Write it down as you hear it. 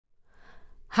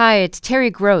Hi, it's Terry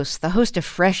Gross, the host of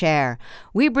Fresh Air.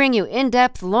 We bring you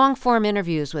in-depth, long-form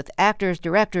interviews with actors,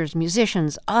 directors,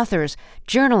 musicians, authors,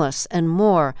 journalists, and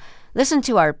more. Listen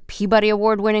to our Peabody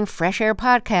Award-winning Fresh Air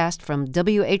podcast from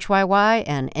WHYY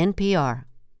and NPR.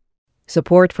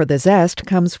 Support for the Zest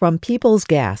comes from Peoples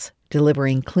Gas,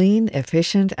 delivering clean,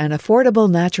 efficient, and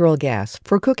affordable natural gas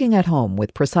for cooking at home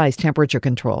with precise temperature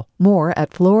control. More at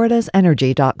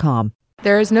floridasenergy.com.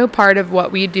 There is no part of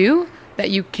what we do that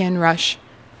you can rush.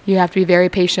 You have to be very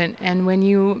patient. And when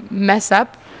you mess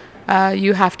up,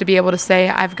 you have to be able to say,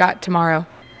 I've got tomorrow.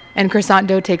 And croissant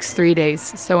dough takes 3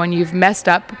 days. So when you've messed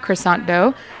up croissant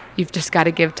dough, you've just got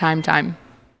to give time.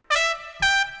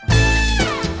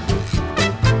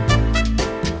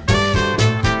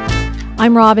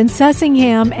 I'm Robin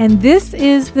Sessingham, and this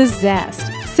is The Zest.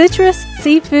 Citrus,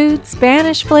 seafood,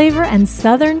 Spanish flavor, and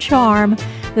Southern charm.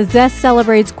 The Zest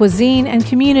celebrates cuisine and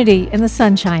community in the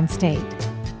Sunshine State.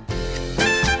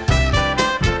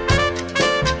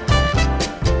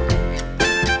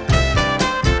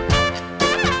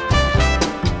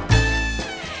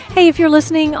 Hey, if you're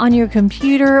listening on your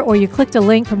computer or you clicked a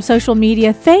link from social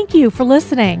media, thank you for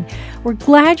listening. We're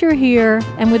glad you're here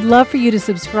and would love for you to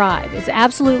subscribe. It's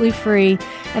absolutely free,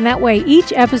 and that way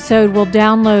each episode will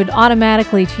download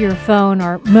automatically to your phone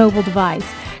or mobile device.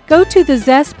 Go to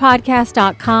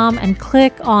thezestpodcast.com and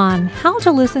click on How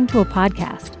to Listen to a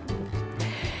Podcast.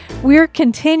 We're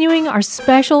continuing our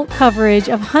special coverage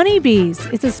of honeybees.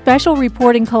 It's a special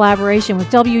reporting collaboration with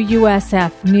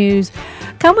WUSF News.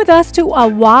 Come with us to a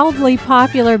wildly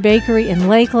popular bakery in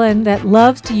Lakeland that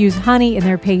loves to use honey in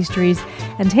their pastries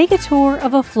and take a tour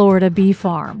of a Florida bee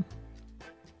farm.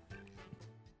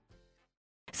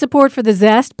 Support for the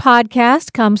Zest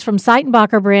podcast comes from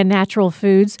Seitenbacher Brand Natural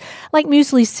Foods, like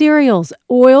Muesli cereals,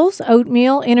 oils,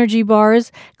 oatmeal, energy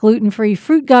bars, gluten-free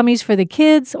fruit gummies for the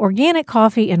kids, organic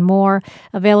coffee, and more.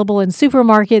 Available in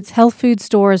supermarkets, health food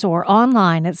stores, or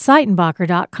online at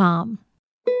Seitenbacher.com.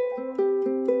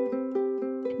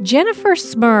 Jennifer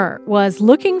Smur was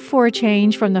looking for a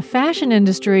change from the fashion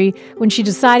industry when she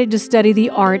decided to study the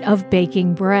art of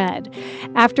baking bread.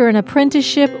 After an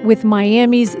apprenticeship with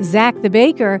Miami's Zach the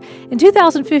Baker, in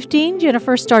 2015,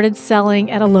 Jennifer started selling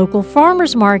at a local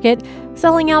farmer's market,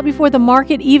 selling out before the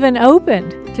market even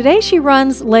opened. Today, she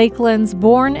runs Lakeland's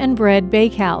Born and Bred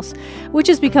Bakehouse, which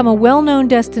has become a well-known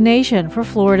destination for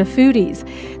Florida foodies.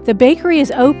 The bakery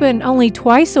is open only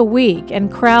twice a week, and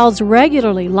crowds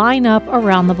regularly line up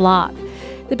around the block.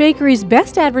 The bakery's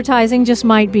best advertising just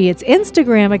might be its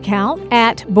Instagram account,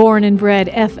 at Born and Bred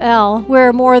FL,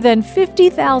 where more than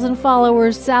 50,000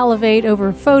 followers salivate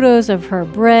over photos of her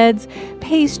breads,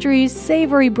 pastries,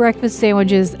 savory breakfast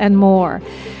sandwiches, and more.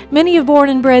 Many of Born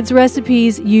and Bred's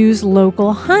recipes use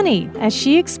local honey, as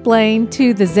she explained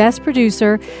to the Zest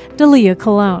producer, Dalia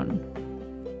Colon.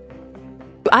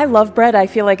 I love bread. I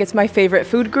feel like it's my favorite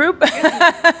food group.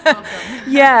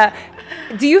 Yeah.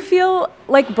 Do you feel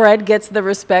like bread gets the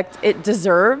respect it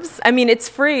deserves? I mean, it's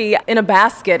free in a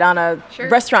basket on a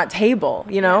restaurant table,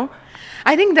 you know?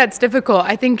 I think that's difficult.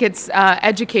 I think it's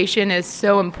education is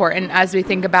so important as we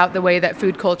think about the way that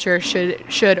food culture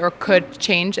should or could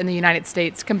change in the United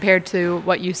States compared to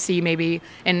what you see maybe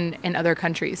in other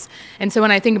countries. And so when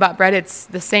I think about bread, it's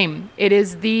the same. It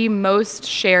is the most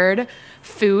shared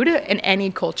food in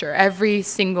any culture. Every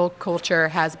single culture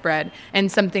has bread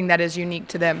and something that is unique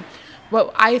to them.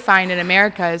 What I find in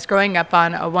America is growing up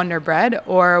on a Wonder Bread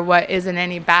or what is in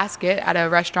any basket at a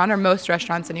restaurant, or most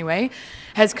restaurants anyway,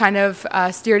 has kind of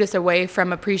steered us away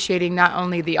from appreciating not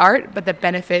only the art, but the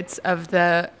benefits of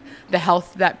the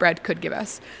health that bread could give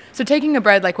us. So taking a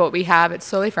bread like what we have, it's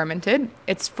slowly fermented.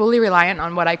 It's fully reliant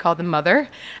on what I call the mother,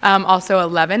 also a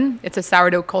leaven. It's a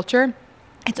sourdough culture.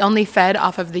 It's only fed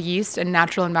off of the yeast and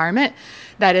natural environment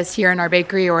that is here in our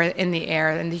bakery or in the air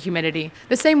and the humidity.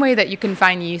 The same way that you can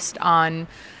find yeast on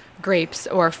grapes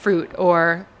or fruit,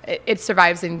 or it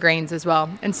survives in grains as well.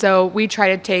 And so we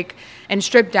try to take and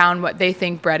strip down what they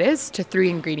think bread is to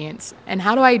 3 ingredients. And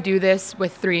how do I do this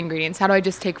with 3 ingredients? How do I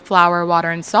just take flour,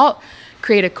 water, and salt,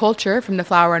 create a culture from the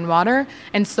flour and water,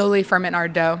 and slowly ferment our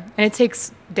dough? And it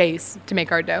takes days to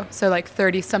make our dough. So like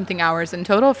 30-something hours in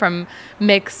total from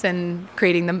mix and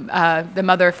creating the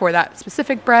mother for that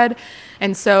specific bread.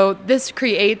 And so this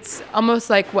creates almost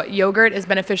like what yogurt is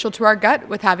beneficial to our gut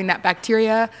with having that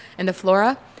bacteria and the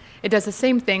flora. It does the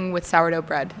same thing with sourdough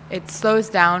bread. It slows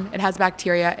down, it has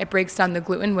bacteria, it breaks down the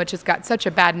gluten, which has got such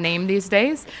a bad name these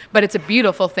days, but it's a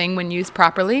beautiful thing when used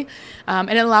properly. And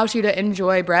it allows you to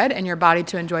enjoy bread and your body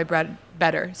to enjoy bread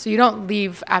better. So you don't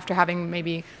leave after having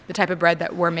maybe the type of bread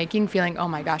that we're making feeling, oh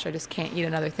my gosh, I just can't eat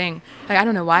another thing. Like, I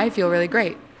don't know why, I feel really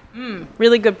great.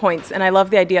 Really good points. And I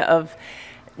love the idea of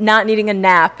not needing a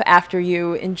nap after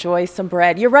you enjoy some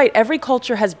bread. You're right. Every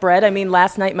culture has bread. I mean,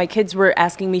 last night my kids were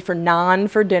asking me for naan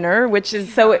for dinner, which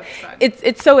is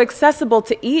it's so accessible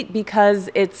to eat because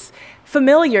it's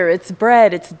familiar, it's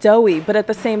bread, it's doughy. But at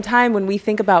the same time, when we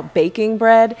think about baking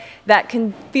bread, that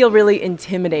can feel really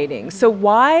intimidating. So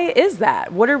why is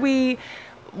that? What are we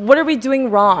doing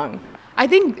wrong? I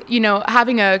think,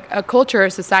 having a culture or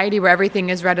society where everything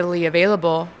is readily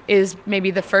available is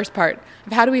maybe the first part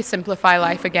of how do we simplify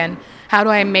life again? How do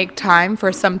I make time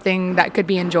for something that could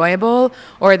be enjoyable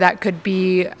or that could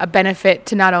be a benefit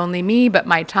to not only me, but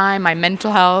my time, my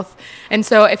mental health? And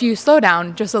so if you slow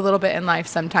down just a little bit in life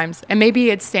sometimes, and maybe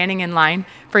it's standing in line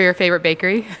for your favorite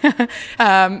bakery,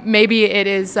 maybe it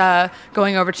is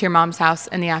going over to your mom's house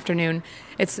in the afternoon.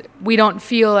 We don't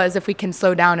feel as if we can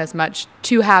slow down as much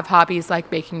to have hobbies like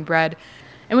baking bread.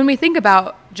 And when we think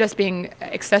about just being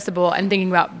accessible and thinking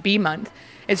about Bee Month,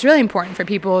 it's really important for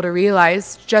people to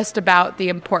realize just about the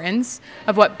importance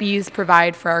of what bees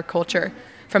provide for our culture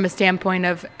from a standpoint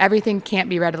of everything can't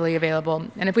be readily available.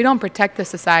 And if we don't protect the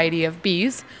society of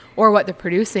bees or what they're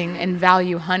producing and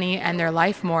value honey and their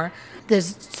life more,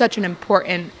 there's such an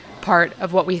important part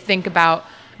of what we think about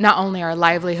not only our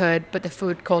livelihood, but the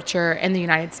food culture in the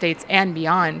United States and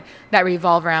beyond that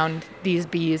revolve around these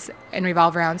bees and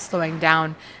revolve around slowing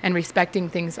down and respecting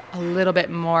things a little bit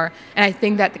more. And I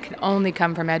think that can only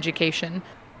come from education.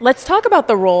 Let's talk about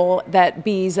the role that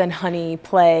bees and honey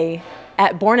play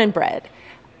at Born and Bred.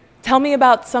 Tell me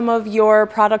about some of your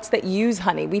products that use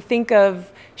honey. We think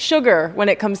of sugar when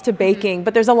it comes to baking,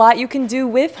 but there's a lot you can do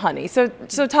with honey. So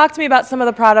talk to me about some of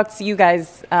the products you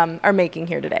guys are making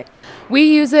here today. We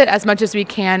use it as much as we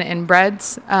can in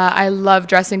breads. I love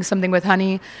dressing something with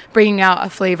honey, bringing out a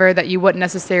flavor that you wouldn't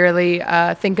necessarily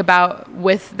think about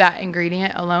with that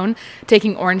ingredient alone.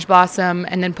 Taking orange blossom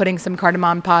and then putting some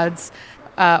cardamom pods,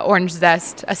 orange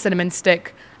zest, a cinnamon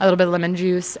stick, a little bit of lemon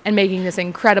juice, and making this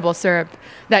incredible syrup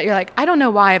that you're like, I don't know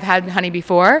why I've had honey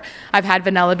before. I've had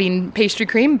vanilla bean pastry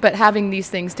cream, but having these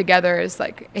things together is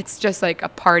like, it's just like a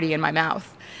party in my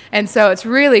mouth. And so it's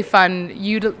really fun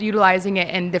utilizing it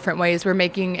in different ways. We're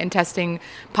making and testing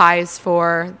pies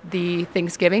for the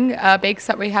Thanksgiving bakes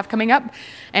that we have coming up.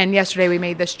 And yesterday we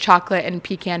made this chocolate and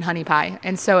pecan honey pie.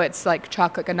 And so it's like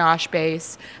chocolate ganache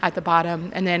base at the bottom.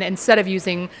 And then instead of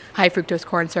using high fructose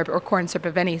corn syrup or corn syrup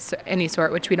of any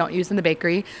sort, which we don't use in the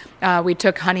bakery, we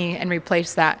took honey and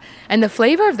replaced that. And the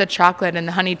flavor of the chocolate and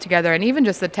the honey together, and even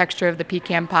just the texture of the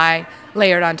pecan pie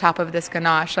layered on top of this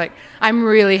ganache, like, I'm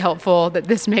really hopeful that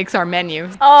this makes our menu.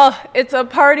 Oh, it's a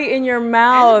party in your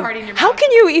mouth. How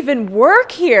can you even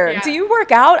work here? Yeah. Do you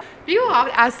work out? People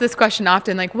ask this question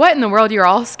often, like, what in the world, you're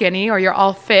all skinny or you're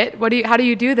all fit? How do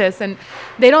you do this? And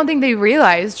they don't think they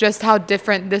realize just how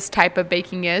different this type of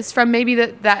baking is from maybe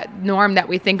that norm that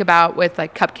we think about with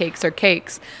like cupcakes or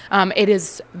cakes. It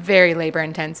is very labor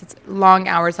intense. It's long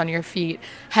hours on your feet,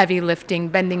 heavy lifting,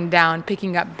 bending down,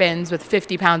 picking up bins with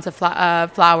 50 pounds of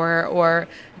flour or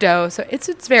dough. So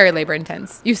it's very labor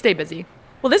intense. You stay busy.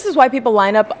 Well, this is why people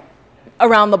line up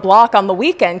around the block on the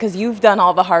weekend, because you've done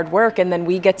all the hard work and then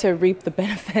we get to reap the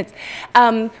benefits.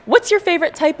 What's your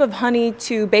favorite type of honey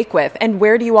to bake with, and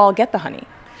where do you all get the honey?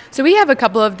 So we have a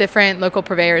couple of different local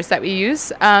purveyors that we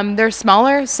use. They're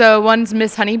smaller, so one's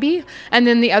Miss Honeybee, and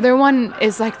then the other one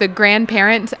is like the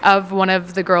grandparent of one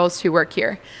of the girls who work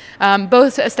here.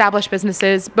 Both established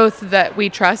businesses, both that we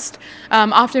trust.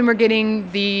 Often we're getting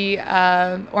the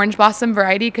orange blossom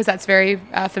variety because that's very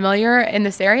familiar in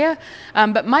this area.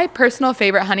 But my personal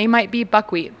favorite honey might be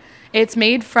buckwheat. It's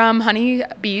made from honey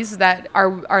bees that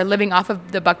are living off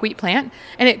of the buckwheat plant,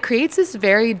 and it creates this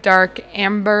very dark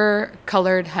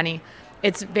amber-colored honey.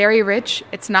 It's very rich.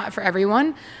 It's not for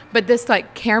everyone, but this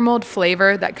like carameled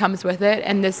flavor that comes with it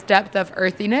and this depth of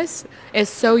earthiness is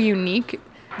so unique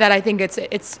that I think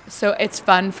it's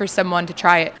fun for someone to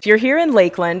try it. You're here in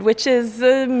Lakeland, which is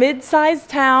a mid-sized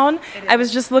town. I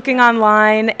was just looking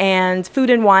online, and Food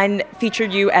and Wine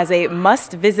featured you as a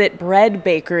must-visit bread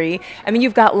bakery. I mean,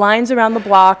 you've got lines around the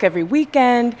block every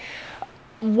weekend.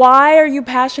 Why are you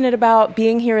passionate about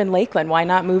being here in Lakeland? Why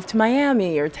not move to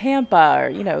Miami or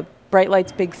Tampa or, Bright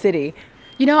Lights, big city?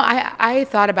 I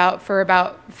thought about for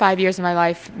about 5 years of my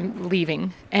life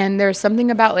leaving, and there's something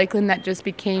about Lakeland that just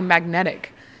became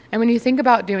magnetic. And when you think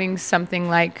about doing something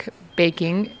like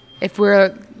baking, if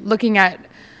we're looking at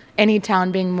any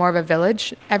town being more of a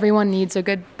village, everyone needs a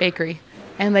good bakery.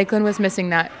 And Lakeland was missing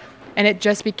that. And it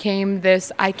just became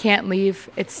this, I can't leave.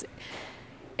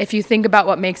 If you think about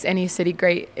what makes any city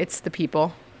great, it's the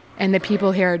people. And the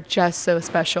people here are just so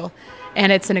special.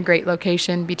 And it's in a great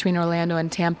location between Orlando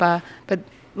and Tampa. But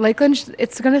Lakeland,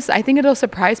 I think it'll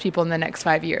surprise people in the next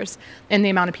 5 years in the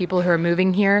amount of people who are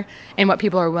moving here and what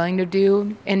people are willing to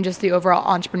do and just the overall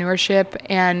entrepreneurship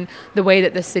and the way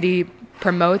that the city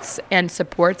promotes and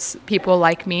supports people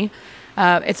like me.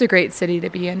 It's a great city to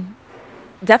be in.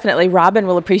 Definitely. Robin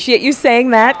will appreciate you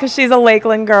saying that because she's a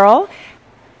Lakeland girl.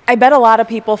 I bet a lot of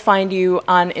people find you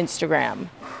on Instagram.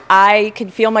 I can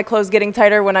feel my clothes getting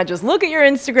tighter when I just look at your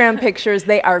Instagram pictures.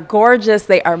 They are gorgeous.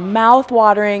 They are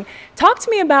mouth-watering. Talk to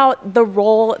me about the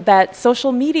role that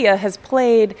social media has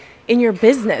played in your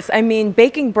business. I mean,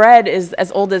 baking bread is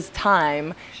as old as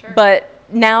time, sure. But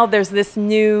now there's this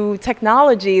new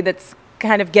technology that's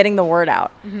kind of getting the word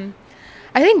out. Mm-hmm.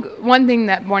 I think one thing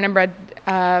that Born and Bred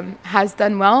has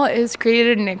done well is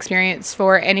created an experience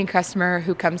for any customer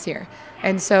who comes here.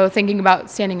 And so thinking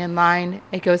about standing in line,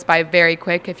 it goes by very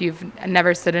quick. If you've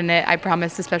never stood in it, I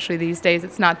promise, especially these days,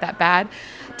 it's not that bad.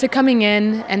 To coming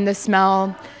in and the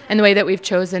smell and the way that we've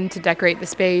chosen to decorate the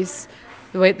space,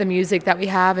 the music that we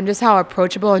have, and just how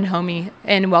approachable and homey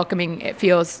and welcoming it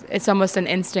feels. It's almost an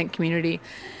instant community.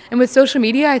 And with social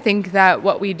media, I think that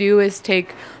what we do is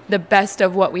take the best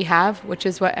of what we have, which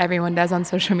is what everyone does on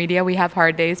social media. We have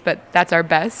hard days, but that's our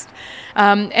best.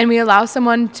 And we allow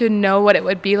someone to know what it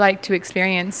would be like to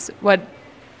experience what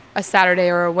a Saturday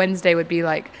or a Wednesday would be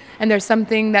like. And there's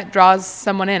something that draws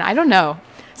someone in. I don't know.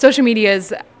 Social media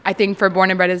is, I think, for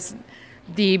Born and Bred is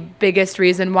the biggest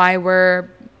reason why we're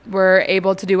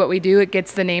able to do what we do. It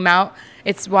gets the name out.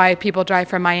 It's why people drive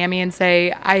from Miami and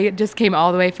say, I just came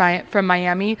all the way from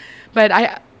Miami. But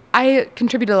I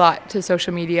contribute a lot to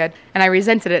social media, and I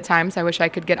resent it at times. I wish I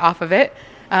could get off of it.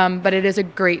 But it is a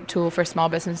great tool for small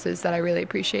businesses that I really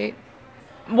appreciate.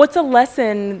 What's a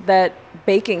lesson that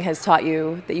baking has taught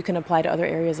you that you can apply to other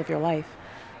areas of your life?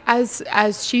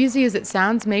 As cheesy as it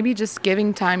sounds, maybe just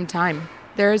giving time.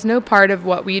 There is no part of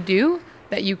what we do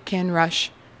that you can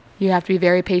rush. You have to be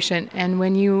very patient. And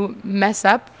when you mess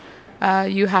up,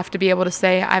 you have to be able to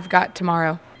say, I've got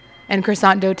tomorrow. And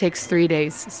croissant dough takes 3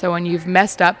 days. So when you've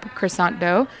messed up croissant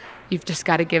dough, you've just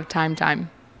got to give time.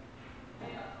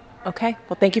 Okay.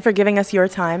 Well, thank you for giving us your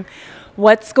time.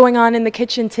 What's going on in the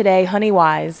kitchen today,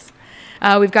 honey-wise?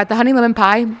 We've got the honey lemon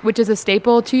pie, which is a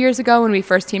staple. 2 years ago when we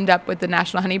first teamed up with the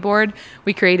National Honey Board,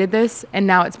 we created this, and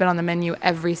now it's been on the menu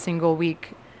every single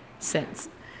week since.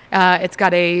 It's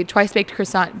got a twice-baked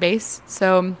croissant base.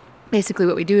 So basically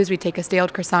what we do is we take a stale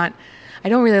croissant. I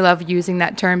don't really love using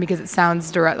that term because it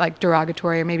sounds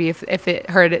derogatory, or maybe if it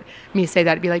heard me say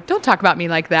that, it'd be like, don't talk about me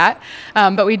like that.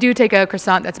 But we do take a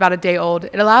croissant that's about a day old.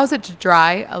 It allows it to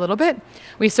dry a little bit.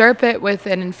 We syrup it with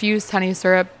an infused honey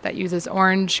syrup that uses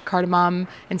orange, cardamom,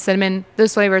 and cinnamon.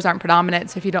 Those flavors aren't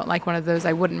predominant, so if you don't like one of those,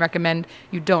 I wouldn't recommend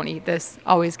you don't eat this.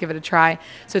 Always give it a try.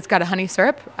 So it's got a honey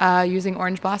syrup using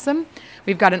orange blossom.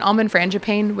 We've got an almond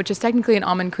frangipane, which is technically an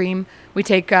almond cream. We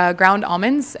take ground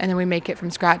almonds, and then we make it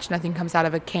from scratch. Nothing comes out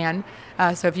of a can.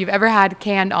 So if you've ever had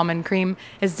canned almond cream,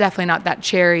 it's definitely not that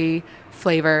cherry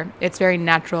flavor. It's very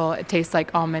natural. It tastes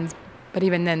like almonds, but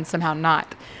even then, somehow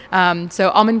not. So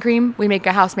almond cream, we make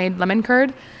a house-made lemon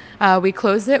curd. We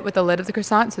close it with the lid of the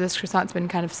croissant. So this croissant's been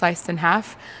kind of sliced in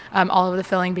half, all of the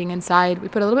filling being inside. We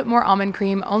put a little bit more almond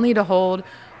cream, only to hold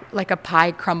like a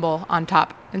pie crumble on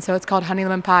top. And so it's called honey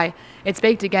lemon pie. It's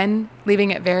baked again,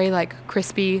 leaving it very like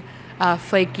crispy,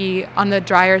 flaky, on the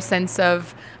drier sense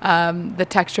of the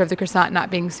texture of the croissant not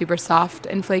being super soft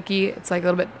and flaky. It's like a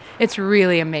little bit, it's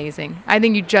really amazing. I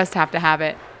think you just have to have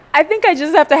it. I think I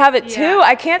just have to have it too.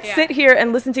 I can't sit here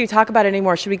and listen to you talk about it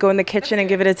anymore. Should we go in the kitchen and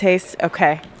give it a taste?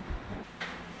 Okay.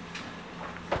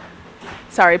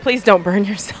 Sorry, please don't burn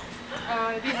yourself.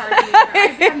 Oh, it'd be hard to do. I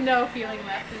have no feeling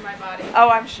left in my body. Oh,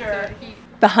 I'm sure.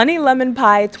 The honey lemon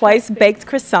pie twice baked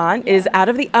croissant is out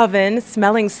of the oven,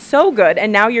 smelling so good.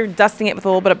 And now you're dusting it with a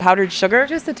little bit of powdered sugar.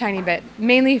 Just a tiny bit,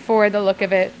 mainly for the look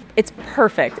of it. It's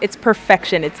perfect. It's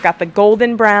perfection. It's got the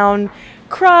golden brown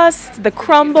crust, the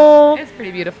crumble. It's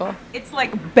pretty beautiful. It's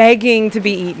like begging to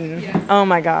be eaten. Yes. Oh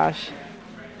my gosh.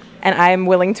 And I am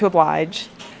willing to oblige.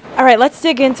 All right, let's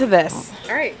dig into this.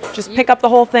 All right. Just pick up the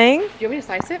whole thing. Do you want me to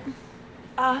slice it?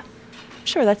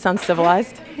 Sure, that sounds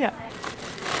civilized. Yeah.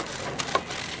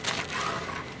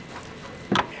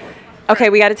 Okay,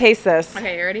 we got to taste this.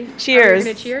 Okay, you ready? Cheers. Are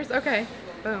we gonna cheers? Okay.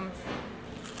 Boom.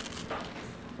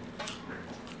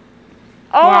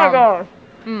 Oh my god.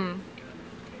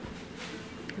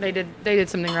 They did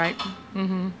something right.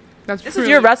 Mm-hmm. This is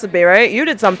your recipe, right? You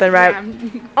did something right.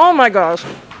 Yeah. Oh my gosh.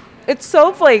 It's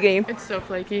so flaky. It's so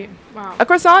flaky. Wow. A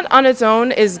croissant on its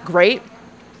own is great.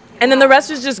 And then the rest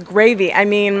is just gravy. I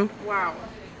mean. Wow.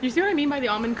 You see what I mean by the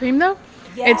almond cream, though?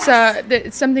 Yes.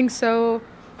 It's something so...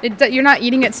 you're not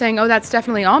eating it saying, oh, that's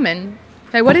definitely almond.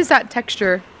 Okay, what is that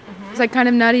texture? It's like kind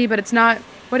of nutty, but it's not.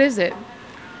 What is it?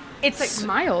 It's like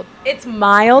mild. It's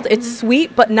mild. It's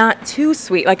sweet, but not too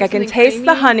sweet. Like I can taste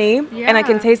the honey and I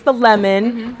can taste the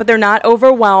lemon, but they're not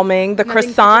overwhelming. The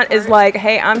croissant is like,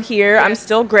 hey, I'm here. I'm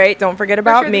still great. Don't forget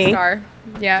about me. The star.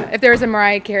 Yeah, if there's a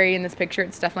Mariah Carey in this picture,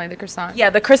 it's definitely the croissant. Yeah,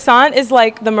 the croissant is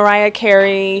like the Mariah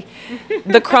Carey.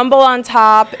 The crumble on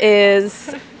top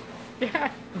is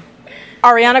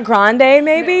Ariana Grande,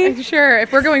 maybe? Sure,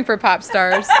 if we're going for pop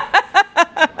stars.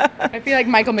 I feel like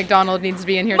Michael McDonald needs to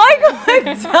be in here. Michael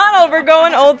McDonald, we're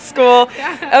going old school.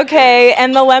 Okay,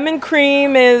 and the lemon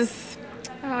cream is...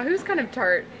 who's kind of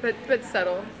tart, but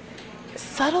subtle.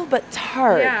 Subtle but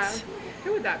tart. Yeah,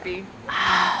 who would that be?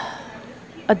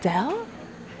 Adele?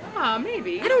 Oh,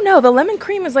 maybe. I don't know. The lemon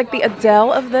cream is like the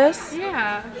Adele of this.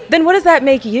 Yeah. Then what does that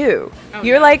make you? Oh,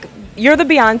 You're the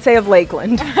Beyonce of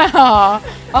Lakeland.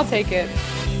 I'll take it.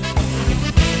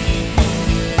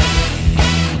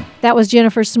 That was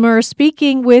Jennifer Smurr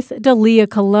speaking with Dalia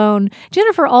Colon.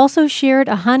 Jennifer also shared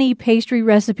a honey pastry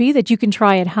recipe that you can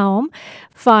try at home.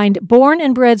 Find Born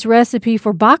and Bred's recipe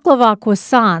for baklava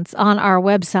croissants on our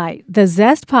website,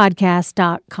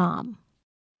 thezestpodcast.com.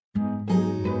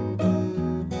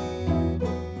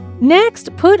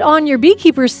 Next, put on your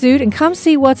beekeeper suit and come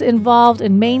see what's involved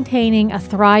in maintaining a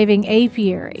thriving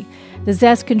apiary. The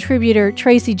Zest contributor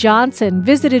Tracy Johnson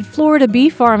visited Florida Bee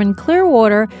Farm in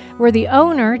Clearwater, where the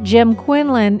owner, Jim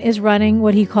Quinlan, is running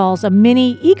what he calls a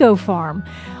mini eco farm.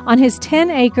 On his 10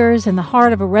 acres in the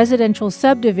heart of a residential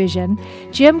subdivision,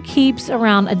 Jim keeps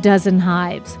around a dozen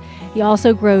hives. He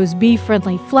also grows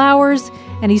bee-friendly flowers,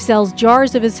 and he sells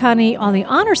jars of his honey on the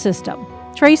honor system.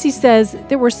 Tracy says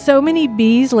there were so many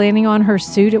bees landing on her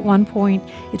suit at one point,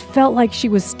 it felt like she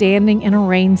was standing in a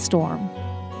rainstorm.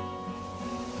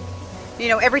 You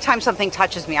know, every time something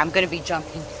touches me, I'm going to be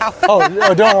jumping now.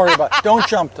 No, don't worry about it. Don't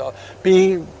jump, though.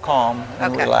 Be calm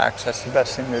and relax. That's the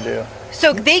best thing to do.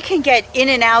 So they can get in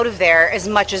and out of there as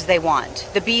much as they want.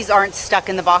 The bees aren't stuck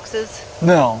in the boxes?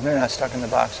 No, they're not stuck in the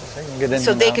boxes. They can get in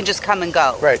So and they out. can just come and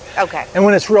go? Right. Okay. And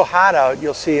when it's real hot out,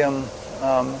 you'll see them,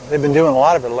 they've been doing a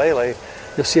lot of it lately,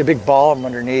 you'll see a big ball of them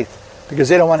underneath because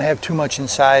they don't want to have too much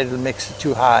inside that makes it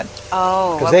too hot.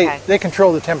 Oh, Because they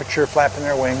control the temperature flapping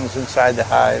their wings inside the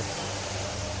hive.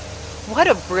 What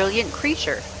a brilliant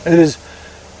creature. It is.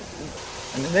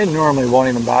 I mean, they normally won't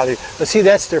even bother you. But see,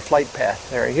 that's their flight path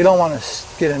there. You don't want to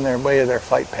get in their way of their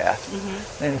flight path.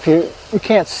 Mm-hmm. And if you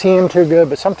can't see them too good,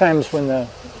 but sometimes when the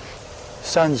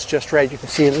sun's just right, you can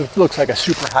see it looks like a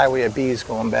super highway of bees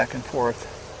going back and forth.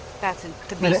 That's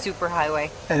the bee super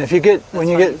highway. And if you get, when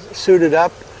you get suited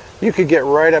up, you could get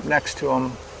right up next to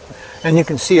them. And you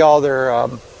can see all their,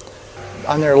 on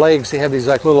their legs, they have these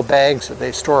like little bags that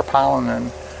they store pollen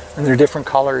in. And they're different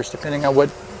colors depending on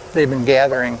what they've been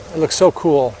gathering. It looks so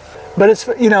cool. But it's,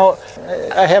 you know,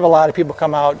 I have a lot of people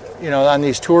come out, you know, on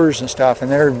these tours and stuff, and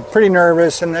they're pretty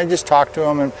nervous, and I just talk to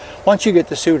them. And once you get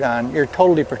the suit on, you're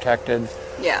totally protected.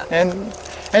 Yeah. And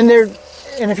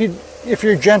if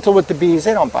you're gentle with the bees,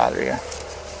 they don't bother you.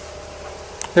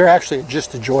 They're actually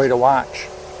just a joy to watch.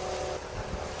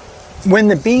 When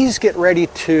the bees get ready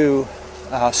to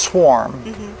swarm,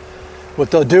 what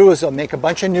they'll do is they'll make a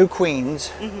bunch of new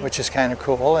queens, which is kind of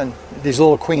cool, and these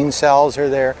little queen cells are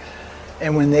there.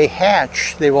 And when they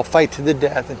hatch, they will fight to the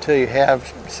death until you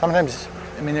have, sometimes,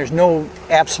 I mean, there's no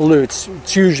absolutes.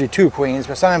 It's usually 2 queens,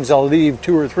 but sometimes they'll leave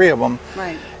 2 or 3 of them.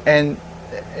 Right. And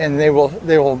they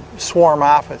will swarm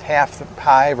off with half the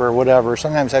hive or whatever.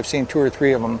 Sometimes I've seen 2 or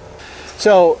 3 of them.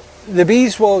 So the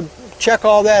bees will check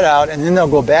all that out, and then they'll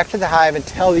go back to the hive and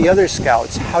tell the other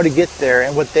scouts how to get there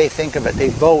and what they think of it. They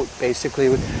vote basically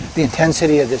with the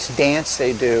intensity of this dance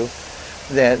they do.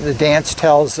 The dance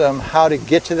tells them how to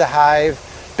get to the hive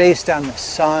based on the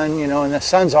sun, you know, and the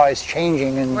sun's always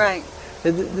changing, and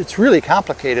it's really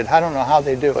complicated. I don't know how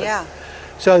they do it. Yeah.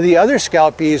 So the other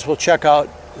scout bees will check out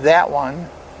that one,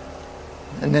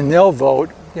 and then they'll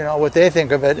vote, you know, what they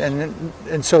think of it,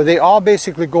 and so they all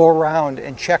basically go around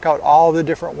and check out all the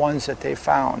different ones that they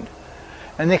found,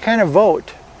 and they kind of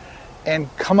vote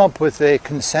and come up with a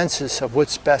consensus of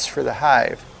what's best for the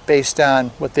hive based on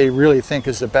what they really think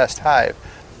is the best hive.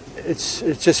 It's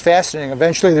just fascinating.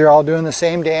 Eventually they're all doing the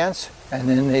same dance, and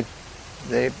then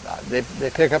they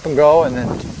pick up and go, and then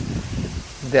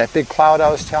that big cloud I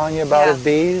was telling you about of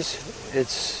bees,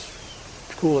 it's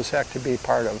cool as heck to be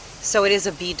part of. So it is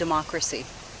a bee democracy.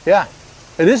 Yeah,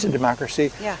 it is a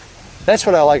democracy. Yeah. That's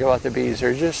what I like about the bees.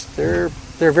 They're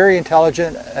very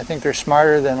intelligent. I think they're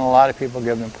smarter than a lot of people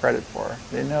give them credit for.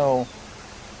 They know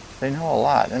a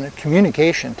lot, and the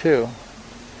communication too.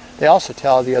 They also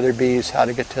tell the other bees how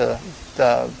to get to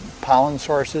the pollen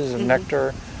sources and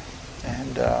nectar.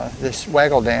 And this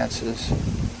waggle dance is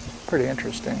pretty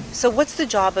interesting. So what's the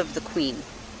job of the queen?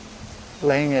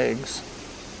 Laying eggs.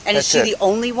 And That's is she it. the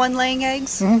only one laying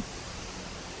eggs? Mm-hmm.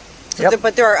 So Yep.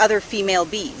 but there are other female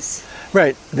bees.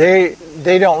 Right. They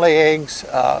don't lay eggs.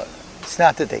 It's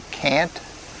not that they can't.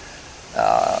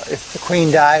 If the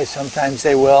queen dies, sometimes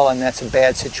they will, and that's a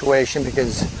bad situation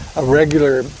because a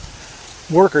regular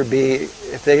worker bee,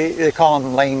 if they call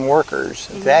them laying workers,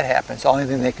 if that happens, the only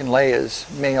thing they can lay is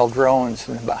male drones,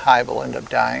 and the hive will end up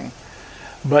dying.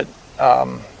 But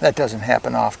that doesn't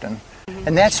happen often.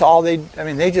 And that's all they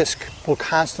just will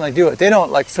constantly do it. They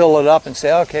don't like fill it up and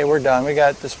say, okay, we're done. We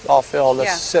got this all filled.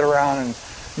 Let's sit around and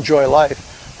enjoy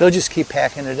life. They'll just keep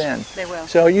packing it in. They will.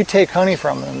 So you take honey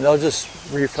from them, they'll just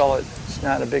refill it. It's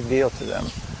not a big deal to them.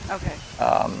 Okay.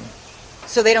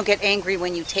 So they don't get angry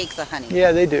when you take the honey?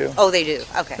 Yeah, they do. Oh, they do.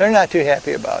 Okay. They're not too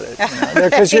happy about it.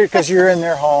 Because you're in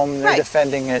their home, they're Right.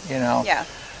 defending it, Yeah.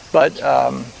 But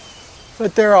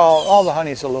they're all the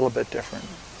honey's a little bit different.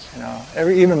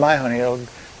 Even my honey,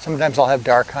 sometimes I'll have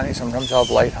dark honey, sometimes I'll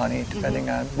have light honey, depending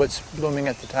on what's blooming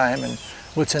at the time and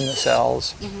what's in the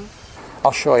cells.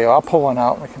 I'll show you. I'll pull one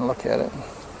out and we can look at it.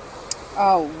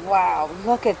 Oh, wow.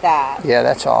 Look at that. Yeah,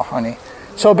 that's all honey.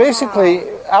 So basically,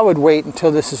 I would wait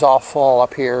until this is all full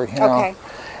up here, Okay.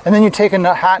 And then you take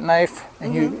a hot knife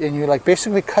and you like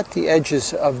basically cut the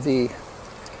edges of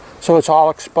so it's all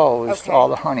exposed, all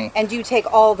the honey. And do you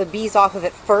take all the bees off of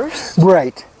it first?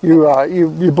 Right.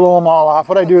 You blow them all off.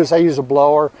 What I do is I use a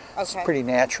blower. It's pretty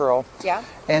natural. Yeah.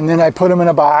 And then I put them in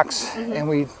a box and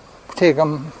we take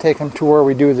them to where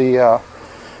we do the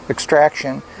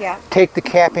extraction. Yeah. Take the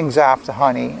cappings off the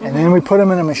honey and then we put them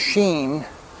in a machine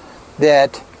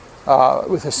that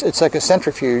it's like a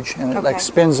centrifuge and it like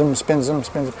spins them,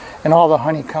 and all the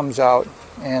honey comes out.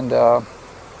 And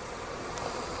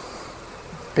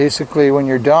basically when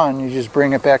you're done, you just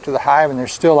bring it back to the hive and they're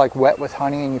still like wet with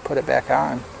honey and you put it back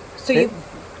on. So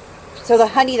the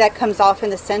honey that comes off in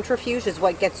the centrifuge is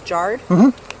what gets jarred?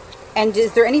 And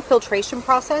is there any filtration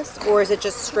process, or is it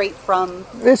just straight from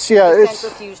the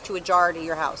centrifuge to a jar to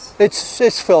your house?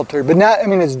 It's filtered, but not.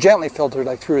 It's gently filtered,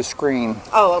 like through a screen.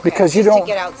 Oh, okay. Because just to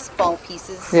get out small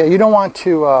pieces. Yeah, you don't want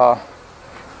to.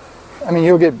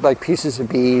 You'll get like pieces of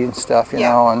bead and stuff,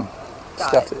 and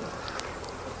stuff.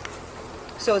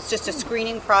 So it's just a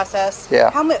screening process.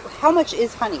 Yeah. How much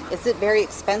is honey? Is it very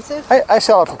expensive? I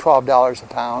sell it for $12 a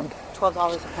pound.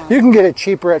 $12 a pound. You can get it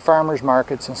cheaper at farmers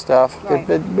markets and stuff, Right.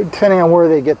 but depending on where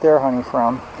they get their honey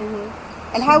from.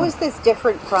 And how is this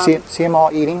different from? See them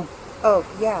all eating? Oh,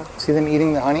 yeah. See them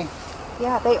eating the honey?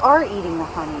 Yeah, they are eating the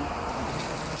honey.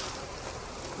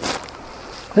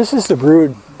 This is the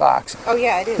brood box. Oh,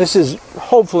 yeah, it is. This is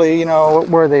hopefully,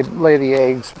 where they lay the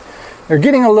eggs. They're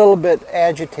getting a little bit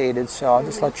agitated, so I'll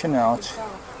just let you know.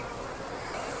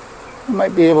 You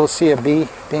might be able to see a bee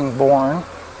being born.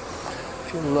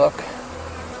 If you look,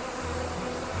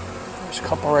 there's a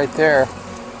couple right there.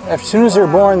 As soon as they're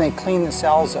born, they clean the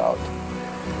cells out.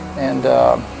 And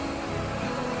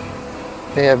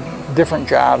they have different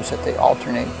jobs that they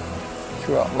alternate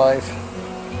throughout life.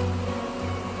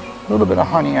 A little bit of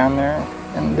honey on there.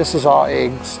 And this is all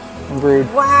eggs and brood.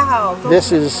 Wow.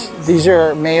 These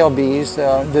are male bees.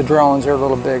 The drones are a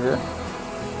little bigger.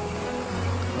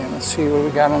 And let's see what we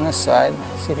got on this side.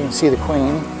 See if you can see the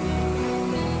queen.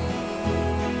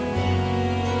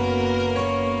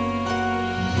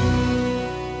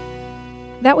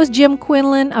 That was Jim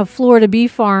Quinlan of Florida Bee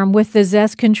Farm with the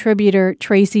Zest contributor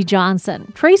Tracy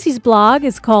Johnson. Tracy's blog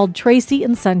is called Tracy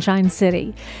in Sunshine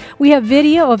City. We have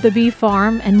video of the bee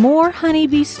farm and more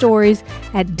honeybee stories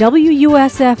at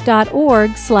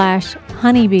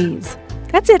WUSF.org/honeybees.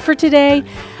 That's it for today.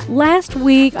 Last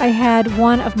week, I had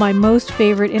one of my most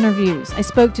favorite interviews. I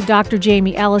spoke to Dr.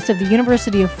 Jamie Ellis of the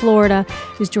University of Florida,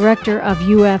 who's director of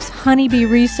UF's honeybee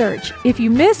research. If you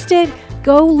missed it,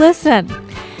 go listen.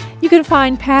 You can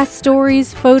find past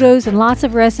stories, photos, and lots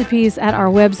of recipes at our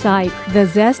website,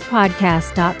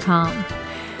 thezestpodcast.com.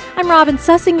 I'm Robin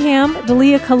Sussingham.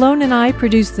 Dalia Colon and I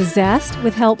produce The Zest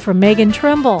with help from Megan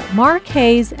Trimble, Mark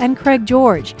Hayes, and Craig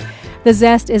George. The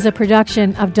Zest is a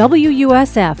production of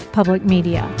WUSF Public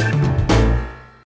Media.